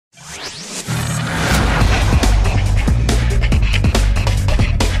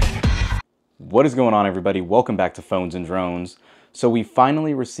What is going on, everybody? Welcome back to Phones and Drones. So we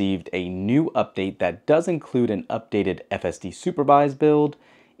finally received a new update that does include an updated FSD Supervised build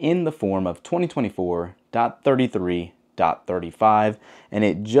in the form of 2024.33.35, and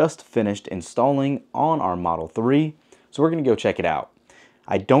it just finished installing on our Model 3, so we're going to go check it out.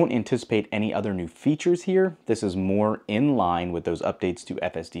 I don't anticipate any other new features here. This is more in line with those updates to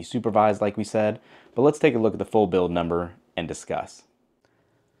FSD Supervised like we said, but let's take a look at the full build number and discuss.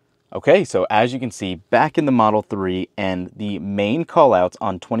 Okay, so as you can see, back in the Model 3, and the main callouts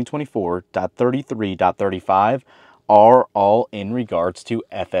on 2024.33.35 are all in regards to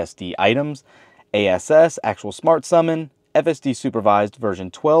FSD items, ASS, Actual Smart Summon, FSD Supervised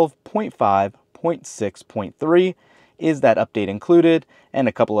version 12.5.6.3 is that update included, and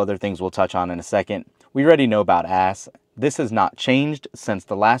a couple other things we'll touch on in a second. We already know about ASS. This has not changed since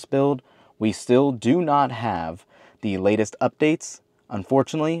the last build. We still do not have the latest updates,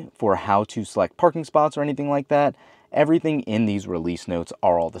 unfortunately, for how to select parking spots or anything like that. Everything in these release notes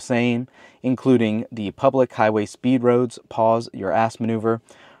are all the same, including the public highway speed roads pause your ass maneuver,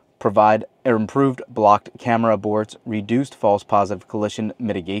 provide improved blocked camera aborts, reduced false positive collision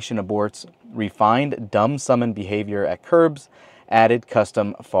mitigation aborts, refined dumb summon behavior at curbs, added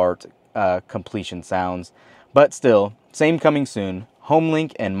custom fart completion sounds. But still, same coming soon,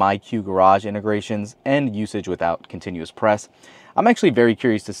 HomeLink and MyQ Garage integrations, and usage without continuous press. I'm actually very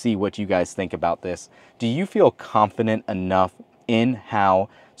curious to see what you guys think about this. Do you feel confident enough in how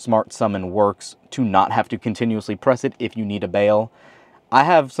Smart Summon works to not have to continuously press it if you need a bail? I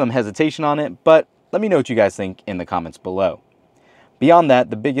have some hesitation on it, but let me know what you guys think in the comments below. Beyond that,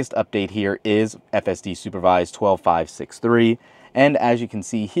 the biggest update here is FSD Supervised 12.5.6.3, and as you can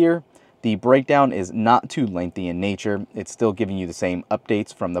see here, the breakdown is not too lengthy in nature. It's still giving you the same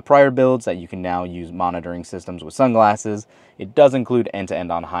updates from the prior builds, that you can now use monitoring systems with sunglasses. It does include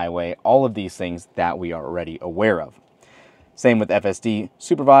end-to-end on highway, all of these things that we are already aware of. Same with FSD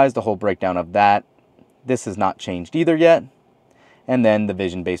Supervised, the whole breakdown of that. This has not changed either yet. And then the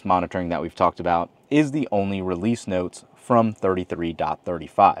vision-based monitoring that we've talked about is the only release notes from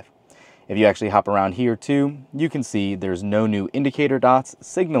 33.35. If you actually hop around here too, you can see there's no new indicator dots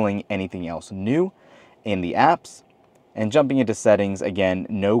signaling anything else new in the apps. And jumping into settings, again,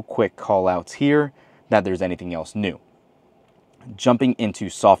 no quick callouts here that there's anything else new. Jumping into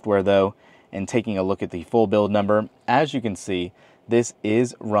software though, and taking a look at the full build number, as you can see, this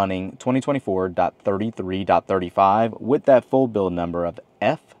is running 2024.33.35 with that full build number of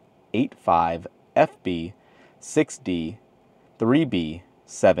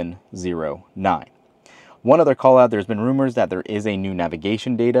F85FB6D3B709. One other call out, there's been rumors that there is a new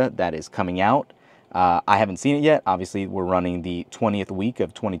navigation data that is coming out. I haven't seen it yet. Obviously, we're running the 20th week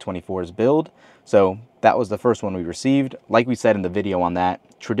of 2024's build, so that was the first one we received. Like we said in the video on that,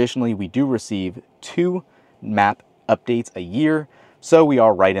 traditionally we do receive 2 map updates a year, so we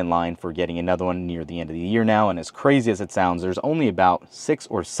are right in line for getting another one near the end of the year now. And as crazy as it sounds, there's only about 6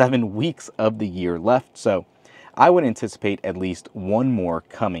 or 7 weeks of the year left, so I would anticipate at least one more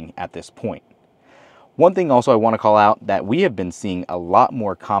coming at this point. One thing also I want to call out that we have been seeing a lot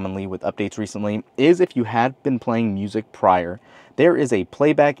more commonly with updates recently is if you had been playing music prior, there is a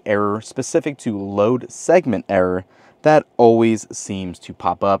playback error specific to load segment error that always seems to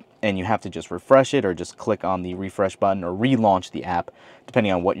pop up, and you have to just refresh it or just click on the refresh button or relaunch the app,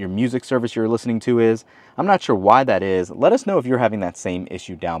 depending on what your music service you're listening to is. I'm not sure why that is. Let us know if you're having that same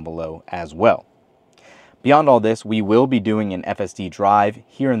issue down below as well. Beyond all this, we will be doing an FSD drive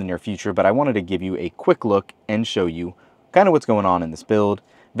here in the near future, but I wanted to give you a quick look and show you kind of what's going on in this build.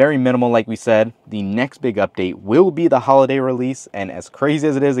 Very minimal, like we said. The next big update will be the holiday release, and as crazy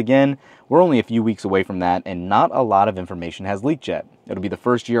as it is, again, we're only a few weeks away from that, and not a lot of information has leaked yet. It'll be the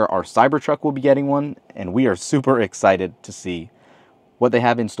first year our Cybertruck will be getting one, and we are super excited to see what they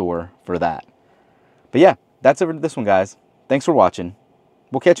have in store for that. But yeah, that's it for this one, guys. Thanks for watching.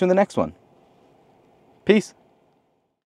 We'll catch you in the next one. Peace.